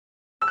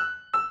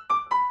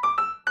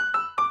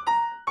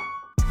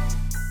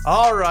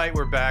All right,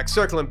 we're back.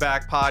 Circling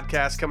Back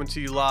podcast coming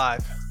to you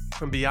live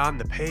from beyond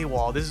the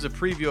paywall. This is a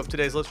preview of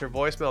today's listener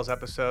voicemails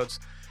episodes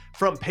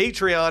from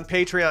Patreon,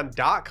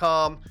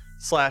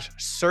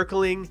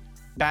 patreon.com/circling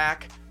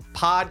back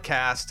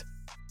podcast.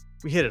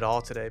 We hit it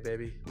all today,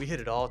 baby. We hit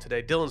it all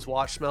today. Dylan's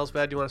watch smells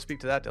bad. Do you want to speak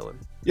to that, Dylan?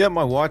 Yeah,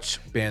 my watch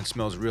band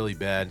smells really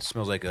bad. It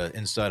smells like a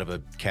inside of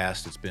a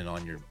cast that's been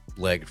on your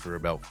leg for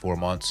about 4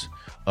 months.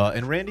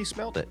 And Randy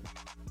smelled it.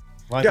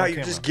 Yeah,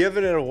 you're just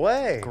giving it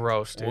away.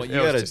 Gross, dude. Well, you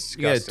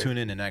gotta tune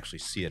in and actually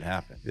see it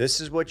happen. This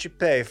is what you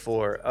pay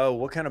for. Oh,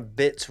 what kind of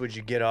bits would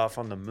you get off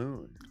on the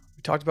moon?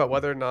 We talked about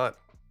whether or not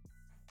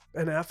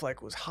Ben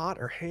Affleck was hot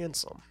or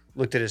handsome.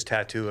 Looked at his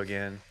tattoo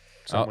again.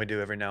 Something we do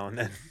every now and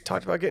then.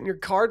 Talked about getting your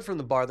card from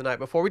the bar the night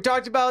before. We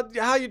talked about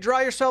how you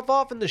dry yourself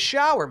off in the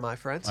shower, my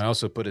friends. I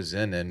also put a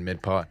Zen in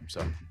mid-pot,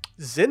 so.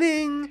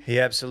 Zinning. He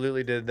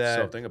absolutely did that.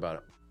 So think about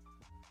it.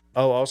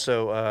 Oh,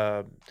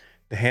 also,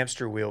 the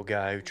hamster wheel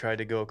guy who tried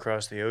to go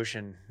across the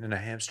ocean in a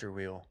hamster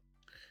wheel.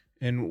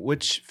 And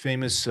which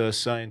famous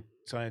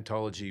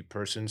Scientology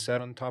person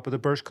sat on top of the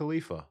Burj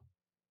Khalifa?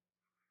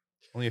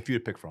 Only a few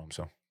to pick from,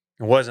 so.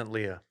 It wasn't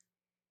Leah.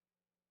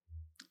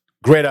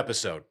 Great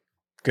episode.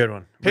 Good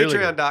one. Really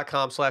good.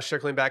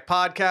 Patreon.com/circling back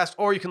podcast,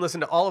 or you can listen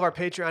to all of our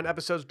Patreon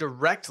episodes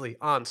directly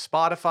on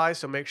Spotify,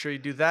 so make sure you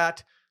do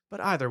that. But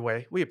either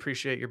way, we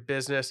appreciate your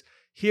business.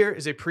 Here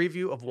is a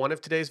preview of one of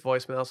today's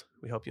voicemails.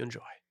 We hope you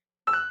enjoy.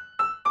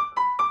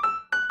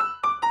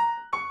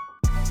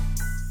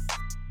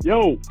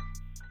 Yo,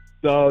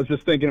 so I was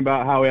just thinking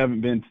about how we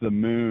haven't been to the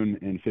moon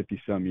in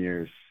 50-some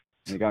years.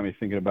 And it got me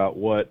thinking about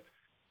what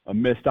a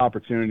missed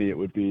opportunity it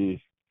would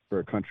be for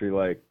a country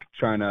like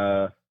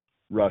China,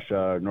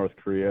 Russia, North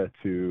Korea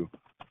to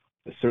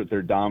assert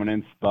their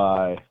dominance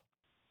by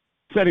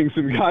setting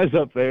some guys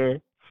up there,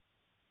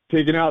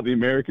 taking out the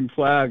American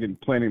flag and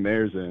planting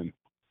theirs in.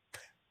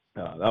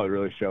 That would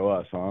really show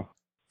us, huh?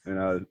 And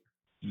I was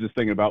just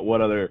thinking about what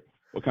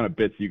kind of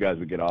bits you guys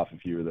would get off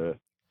if you were to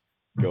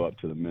go up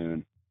to the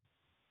moon.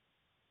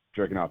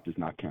 Jerking off does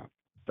not count.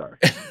 Sorry.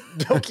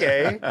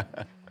 Okay.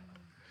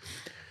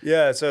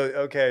 Yeah,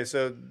 so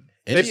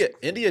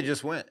India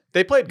just went.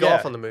 They played golf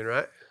Yeah. on the moon,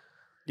 right?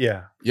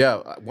 yeah.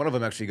 Yeah, one of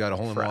them actually got a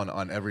hole-in-one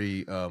on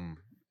every par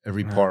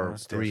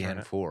that's 3 different.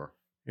 and 4.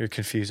 You're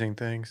confusing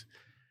things.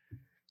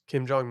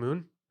 Kim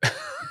Jong-un.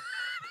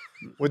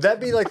 Would that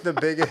be like the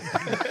biggest?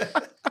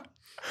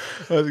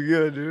 That's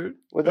good, dude.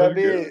 Would that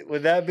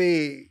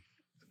be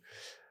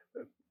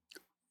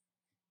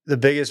the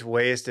biggest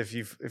waste if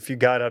you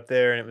got up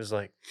there and it was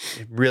like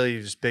really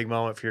just big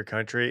moment for your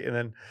country, and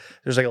then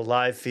there's like a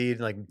live feed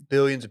and like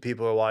billions of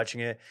people are watching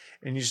it,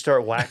 and you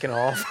start whacking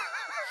off?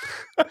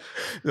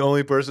 The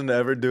only person to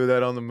ever do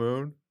that on the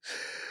moon?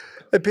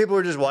 And people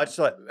are just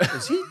watching like,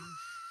 is he?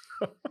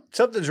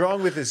 Something's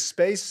wrong with his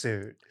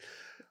spacesuit.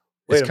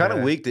 It's kind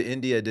of weak that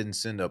India didn't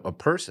send up a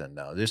person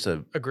now.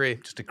 Agree.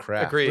 Just a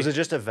craft. Agree. Was it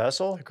just a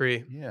vessel?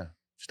 Agree. Yeah.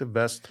 Just a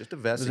vessel.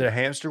 Was it a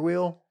hamster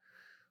wheel?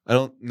 I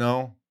don't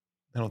know.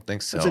 I don't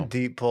think so. That's a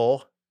deep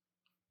pull.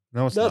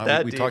 No, it's Not not.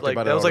 that We deep. talked Like,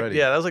 about that it was already.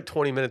 that was like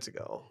 20 minutes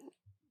ago.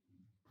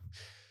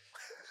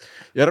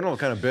 Yeah, I don't know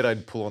what kind of bit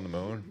I'd pull on the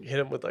moon. Hit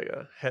him with like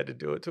a had to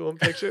do it to him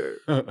picture.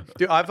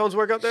 Do iPhones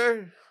work up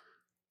there?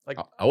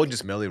 I would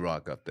just Smelly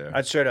rock up there.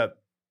 I'd straight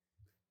up.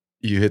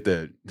 You hit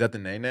is that the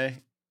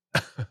nay-nay?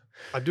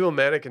 I'd do a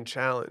mannequin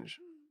challenge.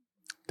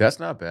 That's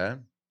not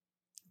bad.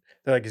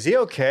 They're like, is he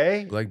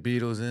okay? Like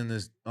Beatles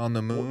on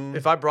the moon.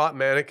 If I brought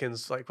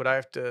mannequins, like, would I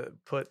have to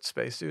put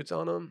spacesuits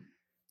on them?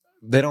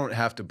 They don't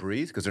have to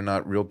breathe because they're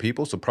not real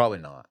people, so probably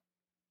not.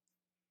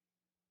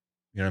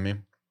 You know what I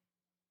mean?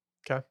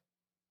 Okay.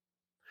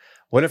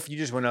 What if you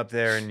just went up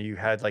there and you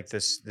had like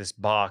this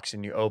box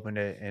and you opened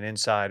it and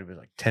inside was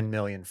like 10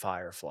 million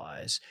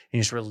fireflies and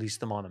you just released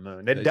them on the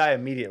moon? They'd die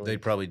immediately.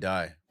 They'd probably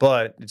die.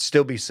 But it'd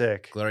still be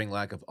sick. Glaring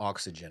lack of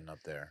oxygen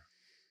up there.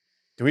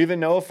 Do we even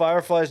know if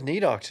fireflies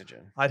need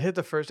oxygen? I'd hit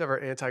the first ever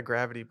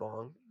anti-gravity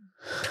bong.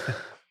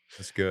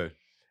 That's good.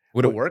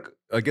 Would it work?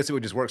 I guess it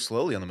would just work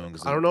slowly on the moon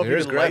because I don't know if there you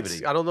is can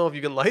gravity. I don't know if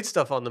you can light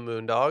stuff on the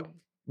moon, dog.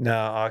 No,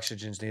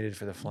 oxygen's needed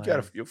for the flame.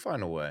 You'll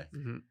find a way.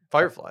 Mm-hmm.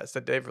 Fireflies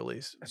that Dave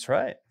released. That's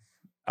right.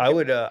 I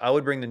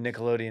would bring the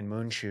Nickelodeon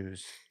moon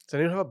shoes. Does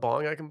anyone have a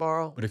bong I can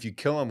borrow? But if you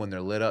kill them when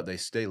they're lit up, they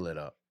stay lit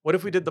up. What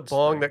if we did the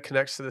bong that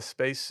connects to the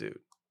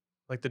spacesuit,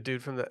 like the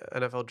dude from the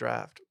NFL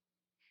draft?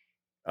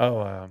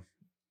 Oh,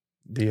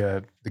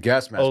 the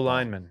gas mask. O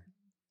lineman.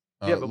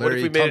 Yeah, but what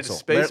if we made it a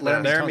space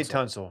mask? Laramie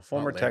Tunsil,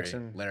 former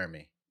Texan.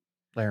 Laramie.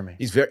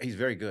 He's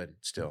very good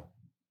still.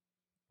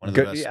 One of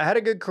the best. I had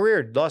a good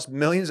career. Lost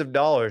millions of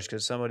dollars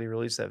because somebody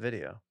released that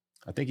video.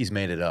 I think he's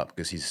made it up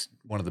because he's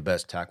one of the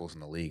best tackles in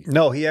the league.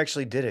 No, he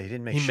actually did it. He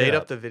didn't make shit He made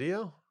up the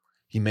video?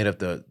 He made up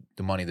the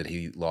money that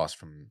he lost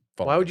from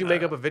falling. Why would you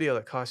make up a video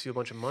that costs you a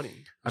bunch of money?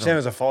 You're saying it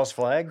was a false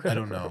flag? I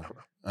don't know.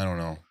 I don't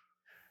know,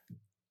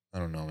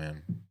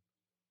 man.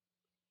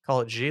 Call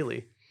it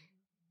Geely.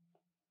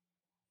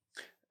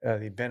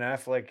 The Ben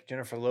Affleck,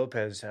 Jennifer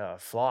Lopez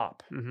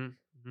flop. Mm-hmm.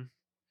 Mm-hmm.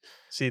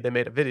 See, they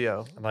made a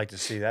video I'd like to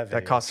see that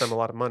video. that cost them a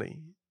lot of money.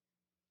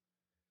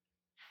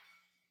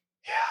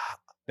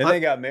 Yeah. And they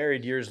got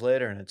married years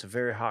later, and it's a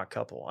very hot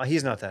couple.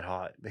 He's not that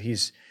hot, but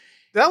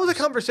That was a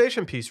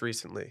conversation piece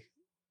recently.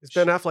 Is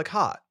Ben Affleck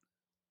hot?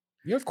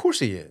 Yeah, of course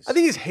he is. I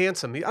think he's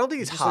handsome. I don't think he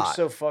he's just hot. looks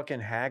so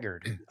fucking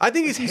haggard. I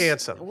think he's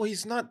handsome. Well,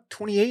 he's not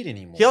 28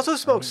 anymore. He also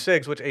smokes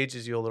cigs, which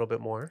ages you a little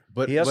bit more.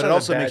 But He also it has a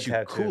also bad makes you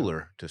tattoo.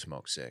 cooler to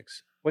smoke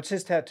cigs. What's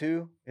his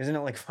tattoo? Isn't it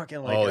like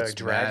fucking like It's a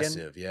dragon?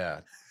 massive. Yeah,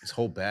 his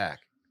whole back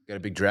got a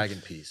big dragon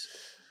piece.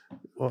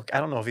 Well, I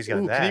don't know if he's got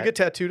Ooh, that. can you get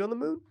tattooed on the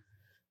moon?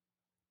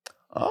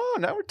 Oh,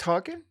 now we're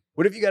talking.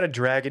 What if you got a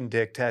dragon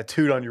dick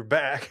tattooed on your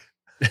back?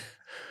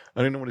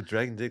 I don't know what a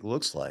dragon dick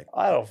looks like.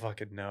 I don't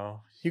fucking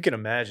know. You can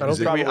imagine. I don't It's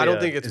think, probably I don't a-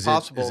 think it's Is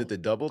possible. Is it the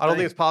double? I don't think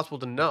thing? it's possible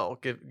to know,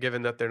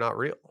 given that they're not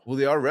real. Well,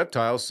 they are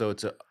reptiles, so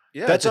it's a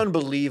yeah. That's it's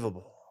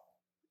unbelievable.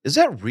 is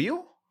that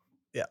real?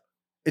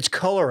 It's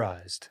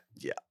colorized.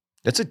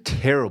 That's a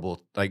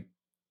terrible.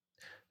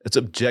 It's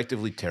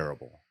objectively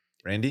terrible.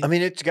 Randy. I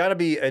mean, it's got to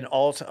be an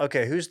alt.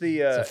 Okay, who's the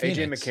It's a AJ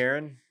phoenix.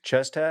 McCarron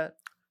chest tat?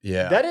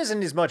 yeah. That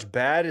isn't as much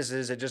bad as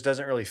it just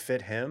doesn't really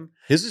fit him.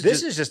 his is This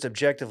just, is just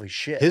objectively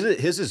shit.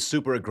 his is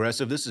super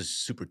aggressive. This is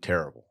super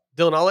terrible.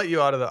 Dylan, I'll let you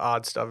out of the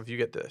odd stuff if you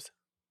get this.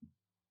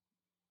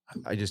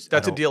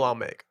 That's a deal. deal I'll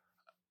make.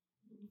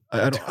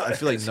 I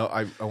feel like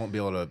I won't be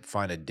able to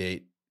find a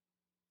date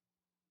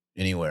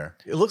anywhere.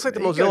 It looks like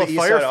the You go to Mozilla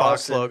Eastside Firefox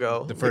Austin,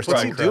 logo. the Like, first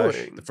what's time he crush.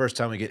 doing? The first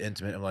time we get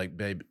intimate, I'm like,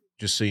 babe,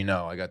 just so you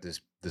know, I got this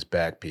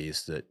back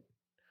piece that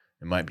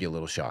it might be a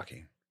little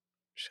shocking.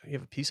 You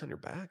have a piece on your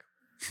back?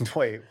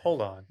 Wait,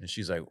 hold on. And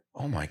she's like,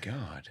 oh my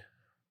God.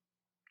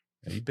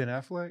 Have you been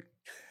Affleck?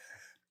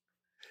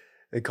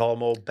 They call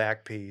him old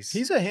back piece.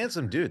 He's a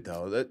handsome dude,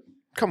 though.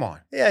 Come on.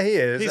 Yeah, he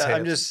is. He's I'm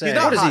handsome. just saying.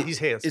 He's not What is hot. he- He's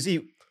handsome. Is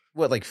he,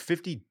 what, like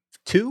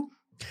 52?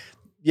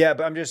 Yeah,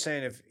 but I'm just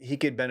saying if he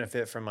could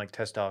benefit from like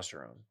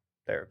testosterone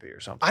therapy or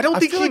something. I don't I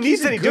think feel he like he's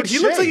needs in any, good dude. He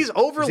looks like shape. he's Is he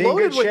in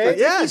overloaded good with shape? it.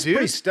 Yeah, He's dude.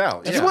 pretty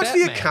stout. Did Yeah. you watch The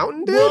Batman.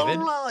 Accountant, dude?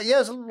 Well, yeah, it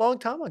was a long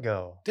time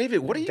ago. David,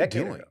 what are you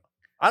Decade doing? ago.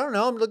 I don't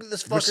know. I'm looking at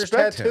this fucker's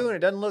Respect tattoo him. and it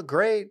doesn't look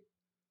great.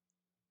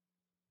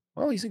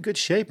 Well, he's in good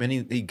shape, and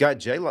he got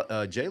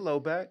J-Lo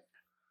back.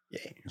 Yeah.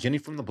 Jenny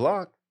from the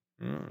block.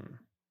 Mm.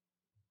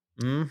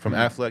 From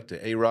Affleck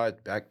to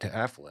A-Rod back to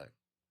Affleck.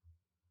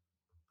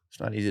 It's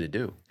not easy to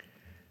do.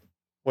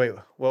 Wait,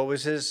 what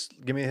was his?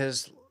 Give me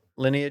his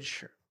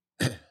lineage.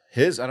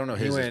 His, I don't know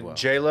He his as went well.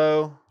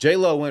 J-Lo.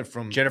 J-Lo went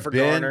from Jennifer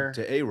Ben Garner.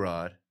 to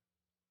A-Rod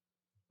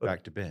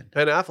back to Ben.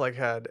 Ben Affleck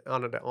had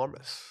Ana de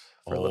Armas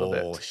for a little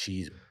Oh, bit.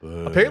 she's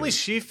bad. Apparently,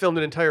 she filmed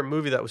an entire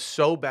movie that was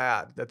so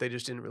bad that they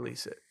just didn't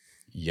release it.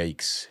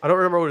 Yikes. I don't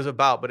remember what it was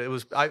about, but it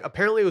was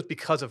apparently it was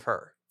because of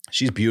her.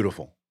 She's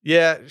beautiful.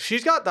 Yeah,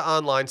 she's got the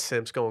online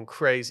simps going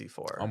crazy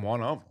for her. I'm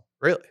one of them.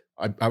 Really?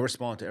 I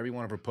respond to every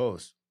one of her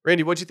posts.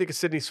 Randy, what'd you think of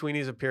Sydney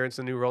Sweeney's appearance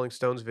in the new Rolling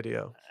Stones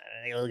video?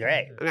 It was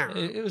great.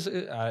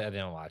 I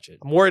didn't watch it.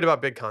 I'm worried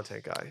about big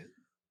content guy.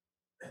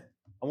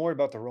 I'm worried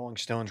about the Rolling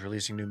Stones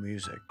releasing new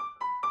music.